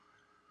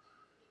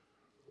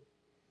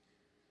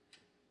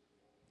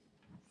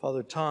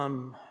Father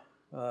Tom,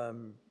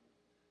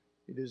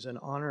 it is an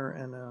honor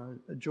and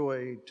a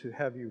joy to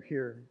have you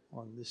here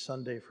on this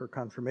Sunday for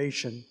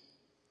confirmation.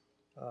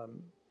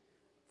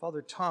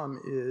 Father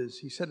Tom is,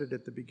 he said it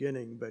at the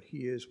beginning, but he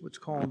is what's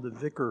called the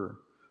vicar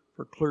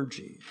for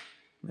clergy.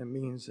 That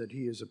means that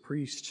he is a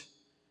priest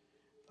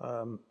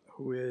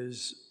who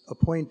is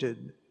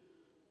appointed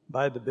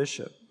by the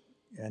bishop,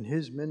 and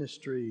his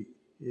ministry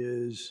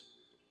is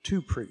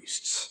to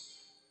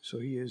priests. So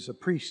he is a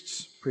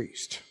priest's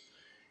priest.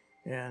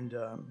 And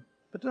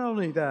but not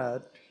only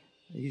that,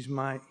 he's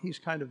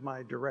kind of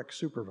my direct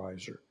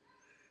supervisor.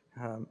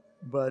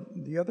 But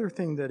the other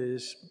thing that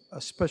is a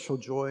special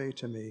joy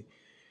to me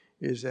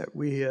is that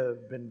we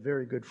have been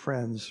very good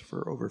friends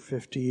for over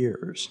 50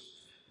 years.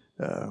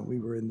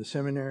 We were in the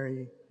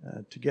seminary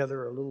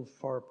together, a little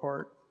far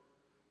apart.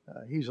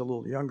 He's a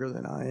little younger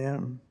than I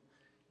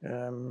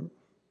am.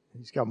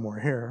 He's got more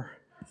hair.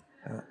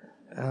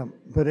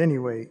 But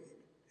anyway,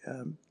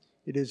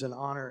 it is an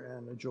honor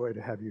and a joy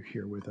to have you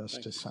here with us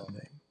this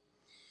Sunday.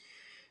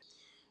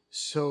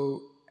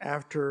 So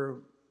after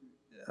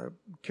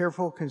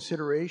careful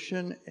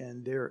consideration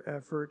and their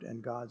effort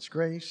and God's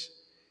grace,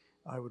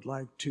 I would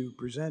like to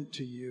present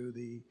to you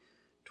the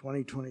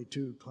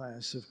 2022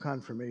 class of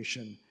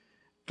confirmation,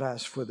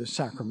 class for the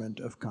sacrament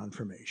of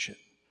confirmation.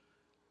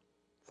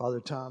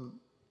 Father Tom,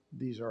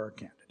 these are our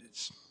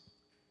candidates.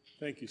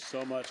 Thank you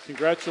so much.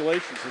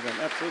 Congratulations to them.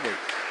 Absolutely.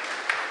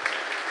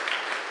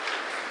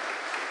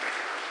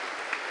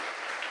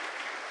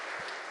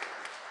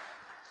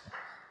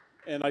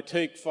 And I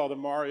take Father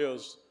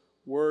Mario's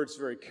words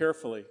very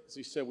carefully. As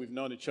he said, we've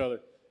known each other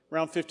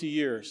around 50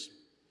 years.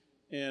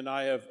 And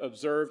I have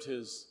observed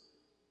his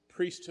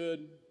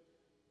priesthood,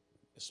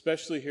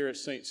 especially here at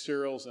St.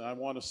 Cyril's. And I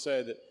want to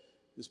say that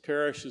this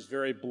parish is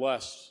very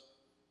blessed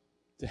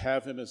to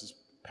have him as his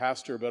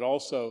pastor, but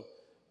also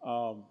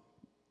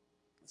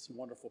it's a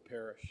wonderful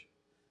parish.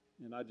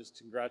 And I just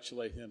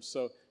congratulate him.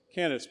 So,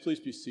 candidates, please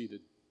be seated.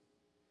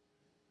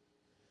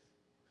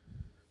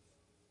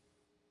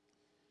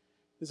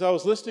 As I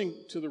was listening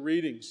to the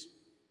readings,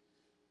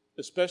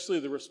 especially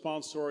the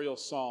responsorial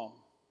psalm,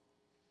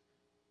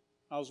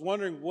 I was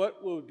wondering what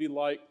it would be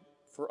like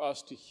for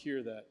us to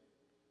hear that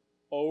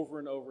over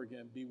and over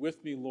again. Be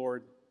with me,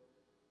 Lord,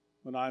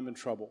 when I'm in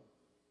trouble.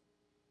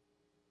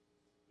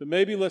 But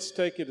maybe let's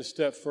take it a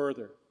step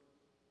further.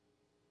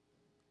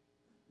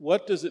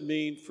 What does it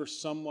mean for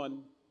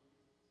someone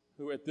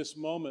who at this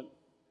moment,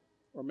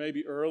 or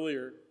maybe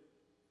earlier,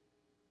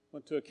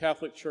 went to a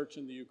Catholic church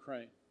in the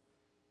Ukraine?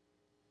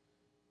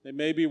 They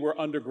maybe were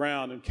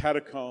underground in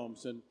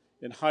catacombs and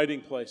in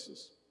hiding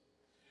places,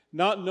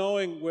 not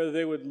knowing where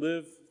they would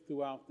live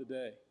throughout the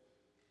day.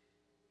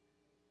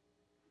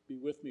 Be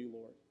with me,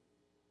 Lord.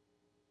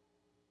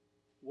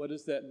 What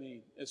does that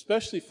mean?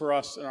 Especially for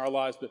us in our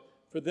lives, but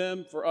for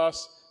them, for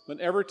us,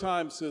 whenever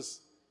time says,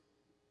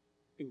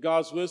 in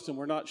God's wisdom,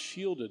 we're not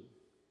shielded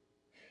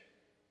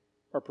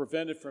or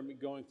prevented from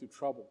going through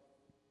trouble.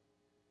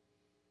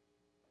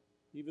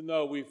 Even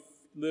though we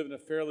live in a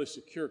fairly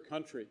secure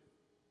country,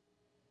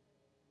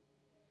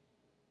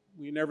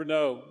 we never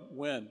know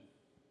when.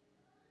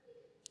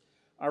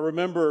 I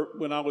remember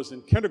when I was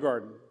in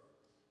kindergarten,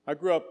 I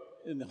grew up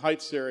in the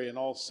Heights area in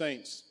All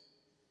Saints.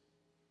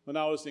 When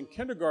I was in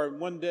kindergarten,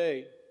 one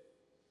day,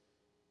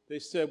 they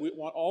said, we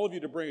want all of you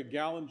to bring a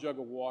gallon jug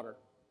of water,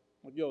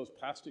 like those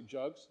plastic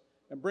jugs,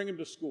 and bring them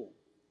to school.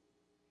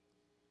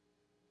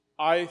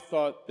 I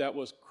thought that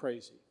was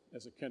crazy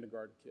as a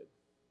kindergarten kid,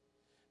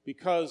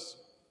 because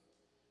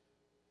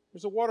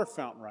there's a water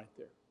fountain right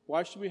there.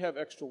 Why should we have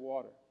extra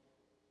water?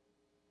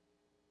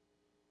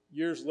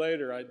 Years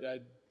later, I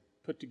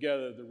put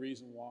together the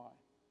reason why.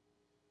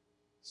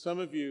 Some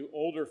of you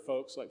older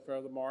folks like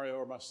Father Mario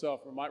or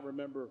myself might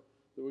remember,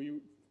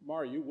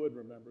 Mario, you would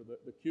remember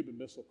the Cuban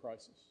Missile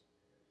Crisis.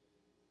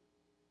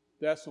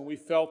 That's when we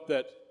felt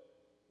that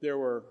there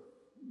were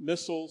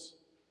missiles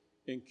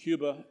in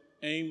Cuba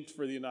aimed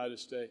for the United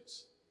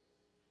States.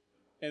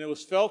 And it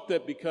was felt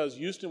that because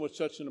Houston was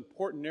such an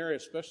important area,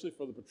 especially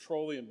for the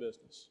petroleum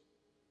business,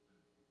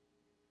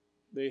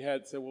 they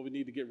had said, well, we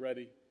need to get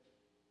ready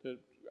to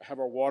have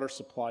our water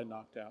supply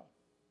knocked out.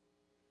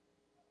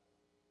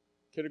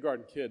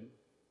 Kindergarten kid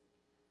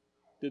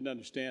didn't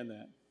understand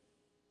that.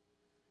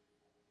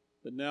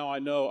 But now I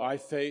know I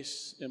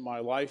face in my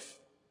life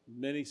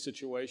many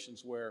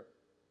situations where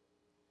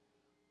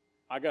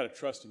I got to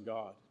trust in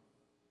God.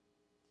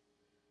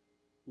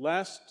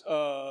 Last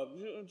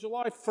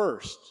July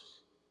 1st,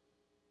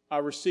 I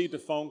received a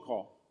phone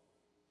call.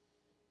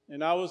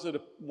 And I was at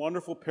a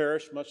wonderful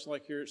parish, much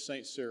like here at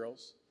St.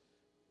 Cyril's,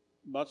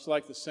 much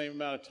like the same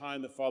amount of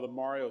time that Father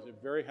Mario was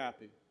very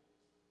happy.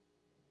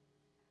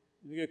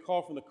 You get a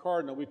call from the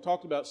cardinal. We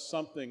talked about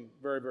something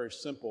very, very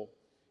simple.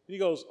 And he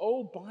goes,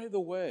 oh, by the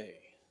way,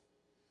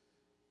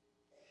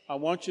 I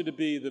want you to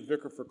be the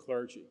vicar for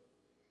clergy.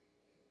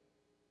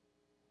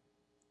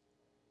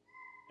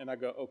 And I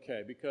go,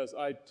 okay, because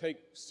I take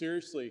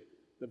seriously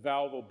the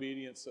vow of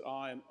obedience that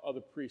I and other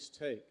priests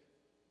take.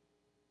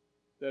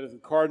 That if the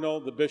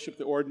cardinal, the bishop,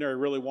 the ordinary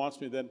really wants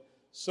me, then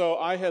So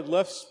I had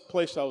left a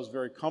place I was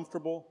very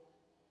comfortable,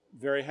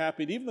 very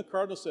happy. And even the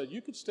cardinal said,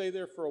 you could stay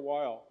there for a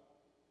while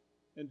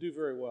and do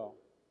very well.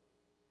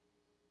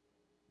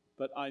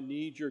 But I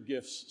need your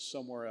gifts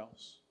somewhere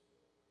else.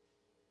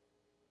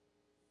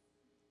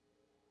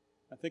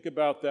 I think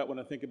about that when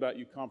I think about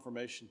you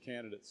confirmation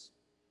candidates.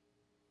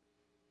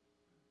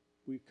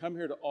 We've come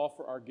here to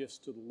offer our gifts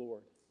to the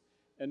Lord.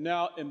 And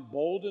now,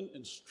 emboldened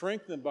and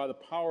strengthened by the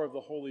power of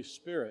the Holy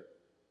Spirit,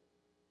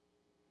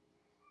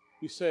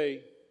 we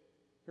say,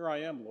 here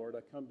I am, Lord,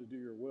 I come to do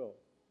your will.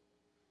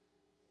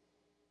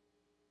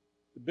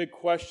 The big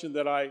question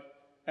that I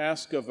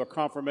ask of our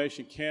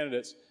confirmation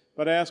candidates,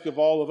 but I ask of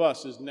all of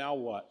us, is now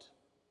what?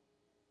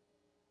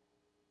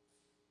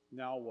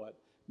 Now what?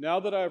 Now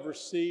that I've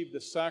received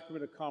the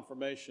sacrament of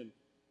confirmation,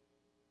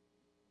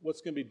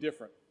 what's going to be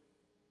different?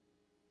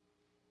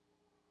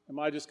 Am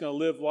I just going to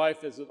live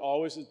life as it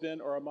always has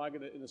been, or am I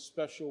going to, in a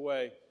special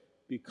way,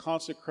 be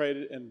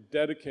consecrated and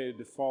dedicated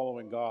to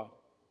following God?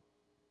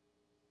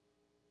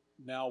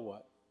 Now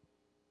what?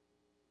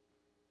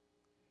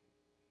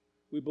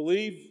 We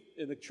believe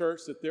in the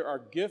church that there are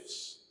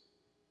gifts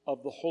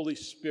of the Holy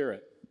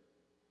Spirit.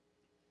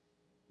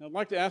 Now, I'd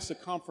like to ask the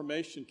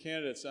confirmation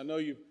candidates, I know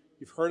you've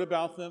heard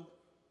about them,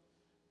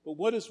 but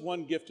what is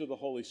one gift of the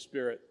Holy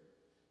Spirit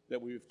that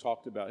we've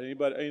talked about?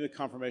 Anybody, any of the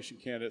confirmation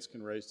candidates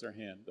can raise their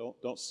hand.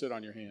 Don't sit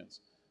on your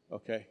hands.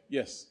 Okay,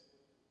 yes.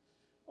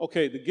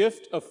 Okay, the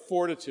gift of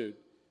fortitude.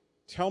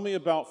 Tell me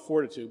about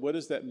fortitude. What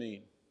does that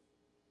mean?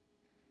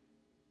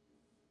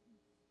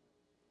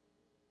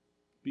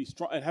 Be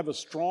strong and have a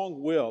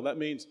strong will. That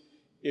means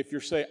if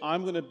you're saying,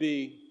 I'm going to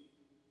be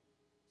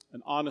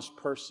an honest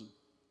person,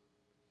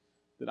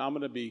 then I'm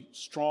going to be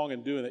strong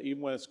in doing it,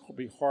 even when it's going to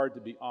be hard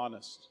to be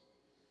honest.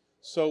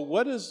 So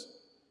what is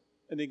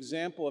an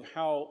example of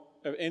how,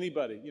 of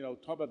anybody,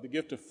 talk about the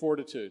gift of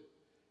fortitude.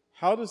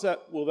 How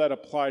will that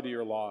apply to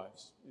your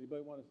lives?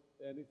 Anybody want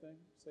to add anything?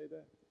 Say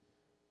that.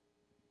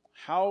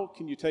 How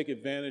can you take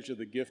advantage of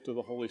the gift of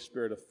the Holy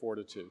Spirit of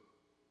fortitude?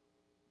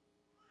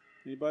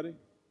 Anybody?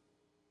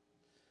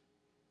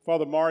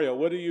 Father Mario,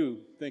 what do you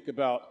think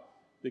about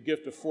the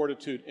gift of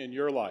fortitude in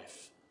your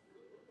life?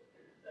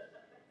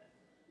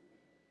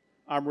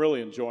 I'm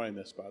really enjoying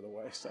this, by the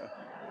way. So,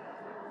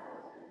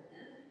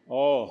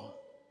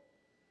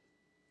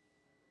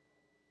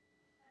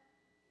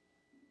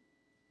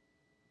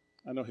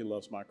 I know he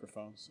loves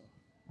microphones.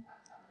 So.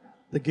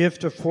 The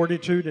gift of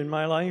fortitude in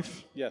my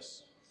life?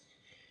 Yes.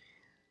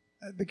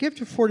 The gift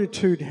of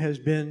fortitude has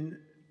been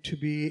to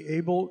be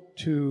able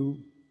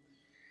to...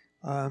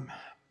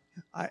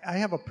 I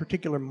have a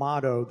particular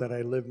motto that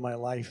I live my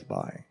life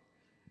by,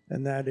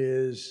 and that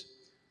is,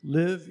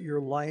 live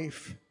your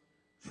life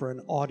for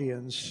an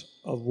audience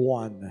of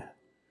one,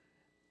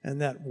 and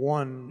that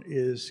one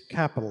is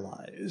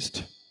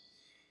capitalized.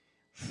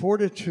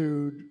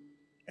 Fortitude,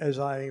 as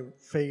I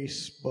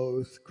face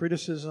both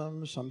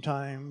criticism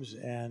sometimes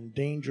and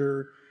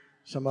danger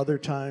some other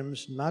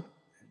times, not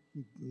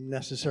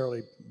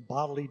necessarily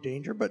bodily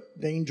danger, but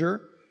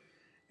danger,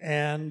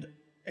 and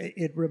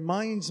it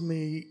reminds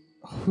me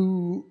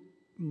who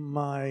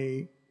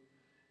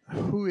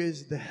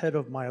is the head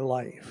of my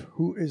life,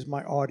 who is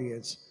my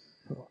audience.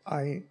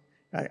 I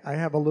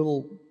have a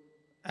little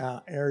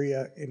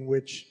area in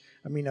which,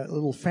 a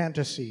little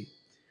fantasy.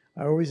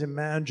 I always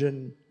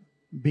imagine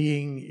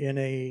being in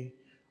a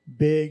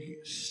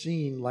big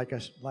scene, like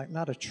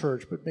not a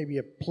church, but maybe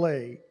a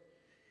play,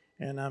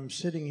 and I'm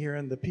sitting here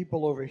and the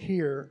people over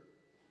here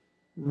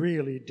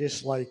really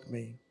dislike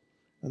me.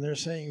 And they're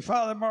saying,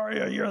 Father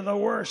Mario, you're the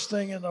worst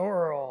thing in the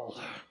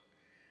world.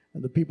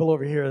 And the people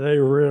over here, they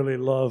really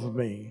love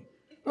me.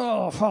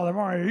 Oh, Father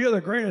Mario, you're the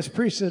greatest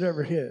priest that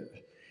ever lived.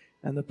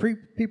 And the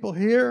people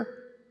here,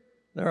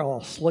 they're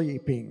all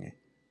sleeping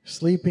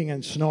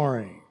and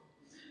snoring.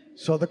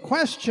 So the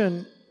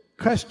question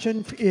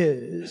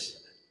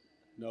is,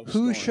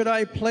 who should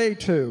I play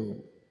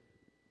to?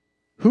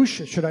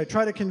 Should I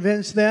try to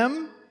convince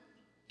them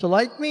to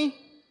like me?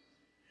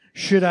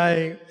 Should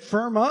I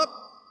firm up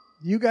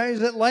you guys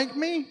that like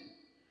me?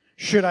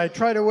 Should I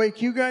try to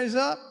wake you guys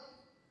up?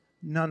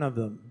 None of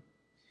them.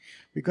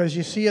 Because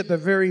you see, at the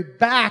very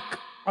back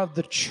of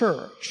the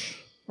church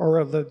or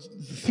of the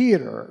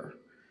theater,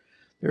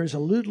 there's a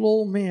little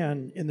old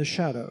man in the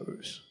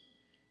shadows,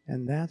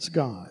 and that's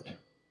God.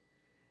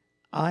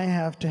 I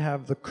have to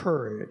have the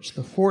courage,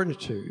 the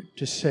fortitude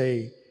to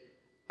say,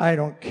 I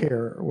don't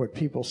care what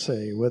people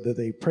say, whether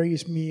they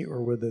praise me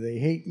or whether they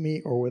hate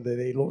me or whether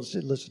they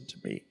listen to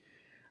me.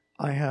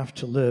 I have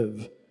to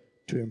live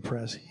to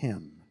impress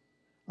him.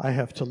 I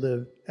have to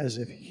live as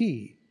if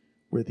he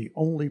were the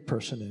only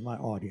person in my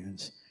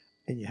audience,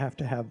 and you have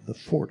to have the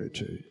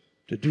fortitude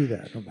to do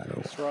that no matter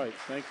what. That's right.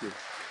 Thank you.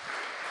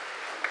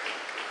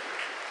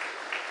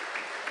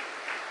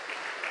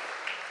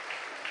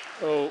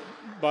 Oh,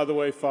 by the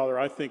way, Father,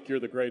 I think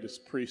you're the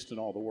greatest priest in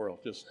all the world,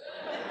 just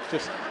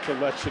to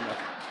let you know.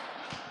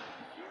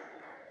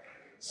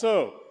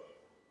 So,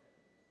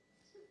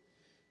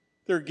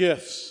 their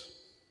gifts,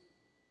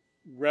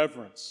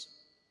 reverence.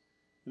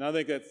 And I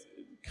think that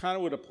kind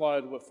of would apply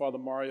to what Father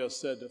Mario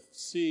said, to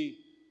see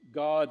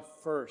God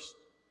first,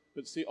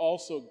 but see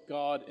also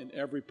God in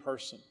every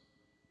person.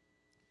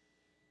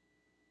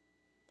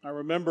 I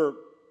remember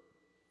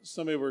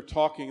somebody were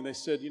talking, and they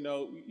said,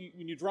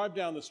 when you drive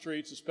down the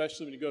streets,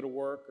 especially when you go to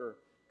work or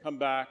come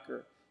back,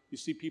 or you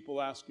see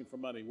people asking for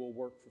money, we'll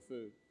work for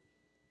food.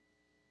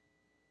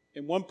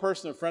 And one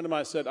person, a friend of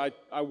mine, said,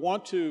 I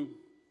want to,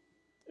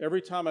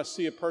 every time I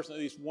see a person, at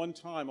least one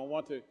time, I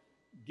want to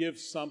give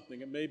something.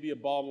 It may be a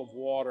bottle of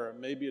water, it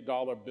may be a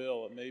dollar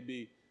bill, it may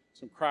be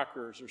some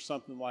crackers or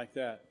something like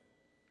that,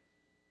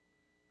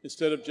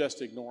 instead of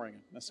just ignoring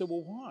it. And I said,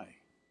 well, why?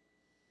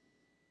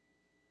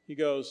 He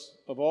goes,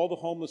 of all the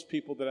homeless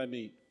people that I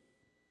meet,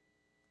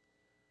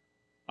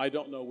 I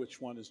don't know which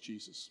one is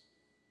Jesus.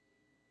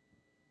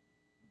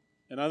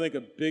 And I think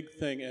a big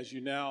thing as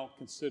you now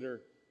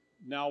consider,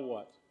 now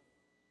what?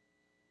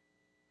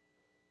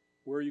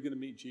 Where are you going to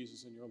meet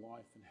Jesus in your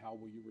life, and how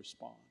will you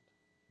respond?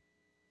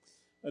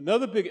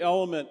 Another big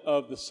element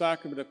of the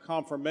sacrament of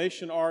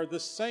confirmation are the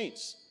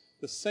saints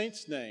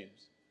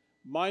names.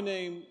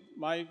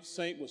 My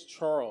saint was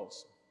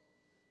Charles,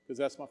 because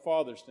that's my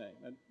father's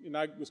name. And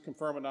I was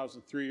confirmed when I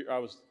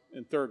was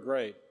in third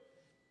grade.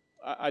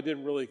 I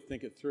didn't really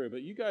think it through,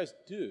 but you guys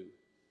do.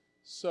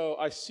 So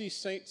I see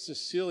Saint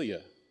Cecilia.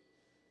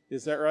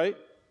 Is that right?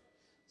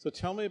 So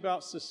tell me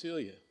about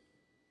Cecilia.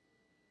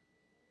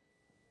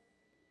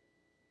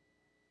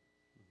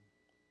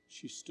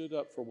 She stood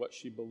up for what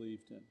she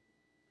believed in.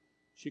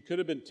 She could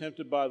have been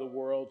tempted by the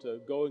world to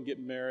go and get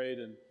married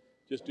and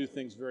just do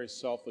things very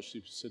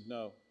selfishly. She said,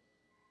 no,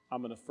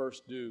 I'm going to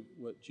first do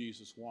what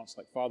Jesus wants,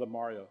 like Father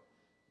Mario,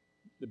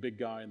 the big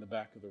guy in the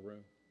back of the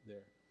room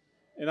there.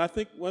 And I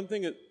think one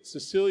thing that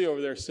Cecilia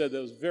over there said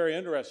that was very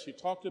interesting, she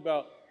talked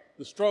about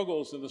the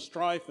struggles and the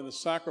strife and the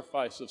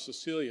sacrifice of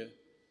Cecilia.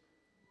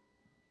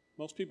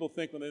 Most people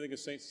think when they think of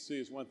St.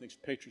 Cecilia as one thing, she's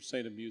patron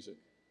saint of music.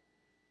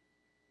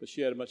 But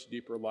she had a much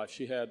deeper life.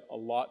 She had a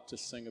lot to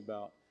sing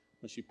about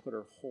when she put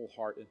her whole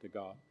heart into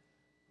God.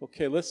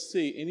 Okay, let's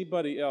see.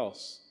 Anybody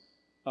else?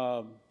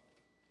 Who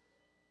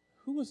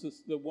was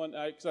this, the one?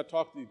 Because I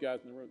talked to these guys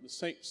in the room. The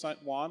San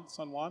Juan,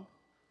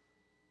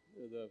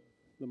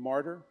 the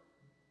martyr,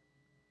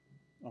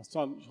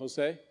 San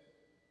Jose.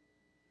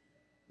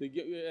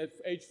 At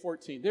age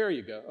 14. There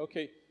you go.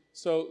 Okay,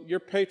 so your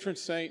patron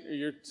saint, or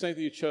your saint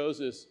that you chose,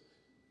 is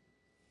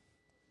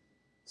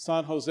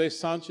San Jose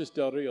Sanchez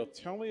del Rio.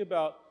 Tell me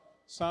about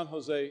San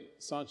Jose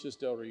Sanchez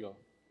del Rio.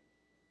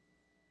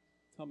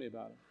 Tell me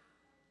about him.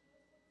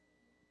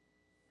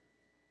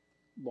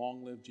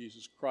 Long live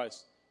Jesus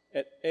Christ.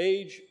 At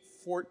age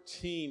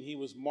 14, he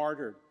was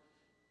martyred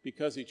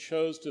because he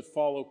chose to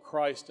follow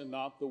Christ and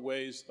not the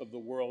ways of the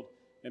world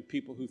and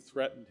people who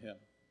threatened him.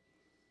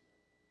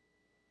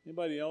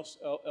 Anybody else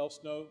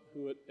know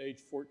who at age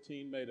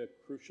 14 made a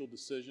crucial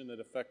decision that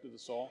affected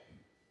us all?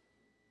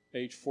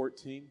 Age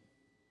 14?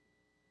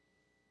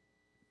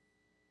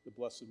 The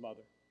Blessed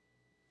Mother.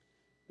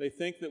 They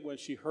think that when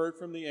she heard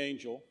from the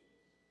angel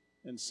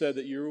and said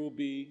that you will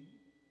be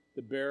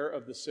the bearer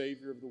of the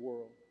Savior of the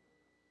world,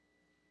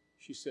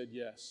 she said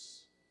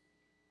yes.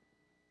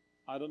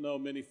 I don't know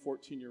many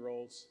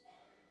 14-year-olds,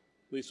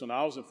 at least when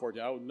I was in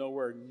 14, I was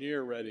nowhere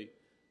near ready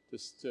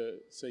to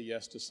say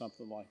yes to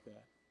something like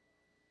that.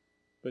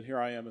 But here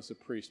I am as a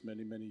priest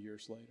many, many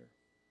years later.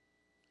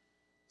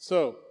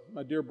 So,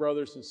 my dear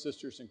brothers and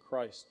sisters in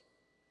Christ,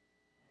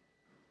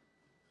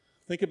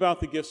 think about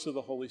the gifts of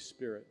the Holy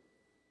Spirit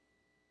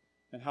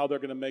and how they're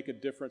going to make a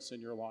difference in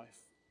your life.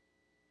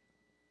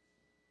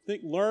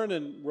 Learn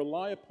and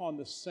rely upon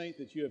the saint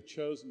that you have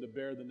chosen to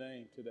bear the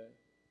name today.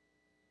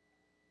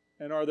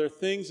 And are there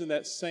things in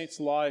that saint's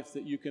life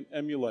that you can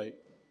emulate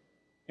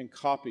and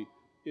copy?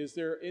 Is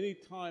there any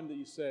time that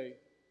you say,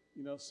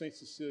 St.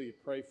 Cecilia,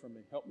 pray for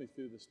me, help me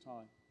through this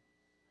time?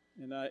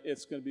 And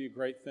it's going to be a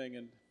great thing.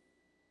 And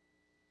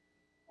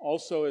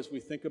also, as we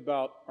think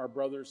about our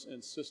brothers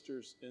and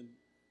sisters in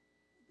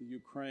the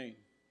Ukraine,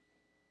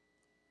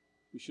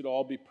 we should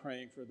all be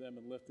praying for them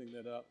and lifting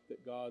that up,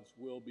 that God's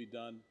will be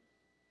done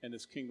and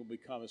His kingdom will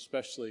become,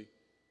 especially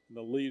in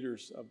the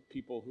leaders of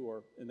people who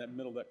are in that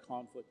middle of that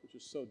conflict, which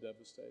is so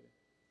devastating.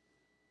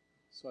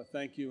 So I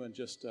thank you, and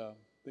just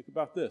think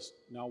about this.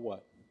 Now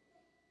what?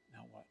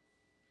 Now what?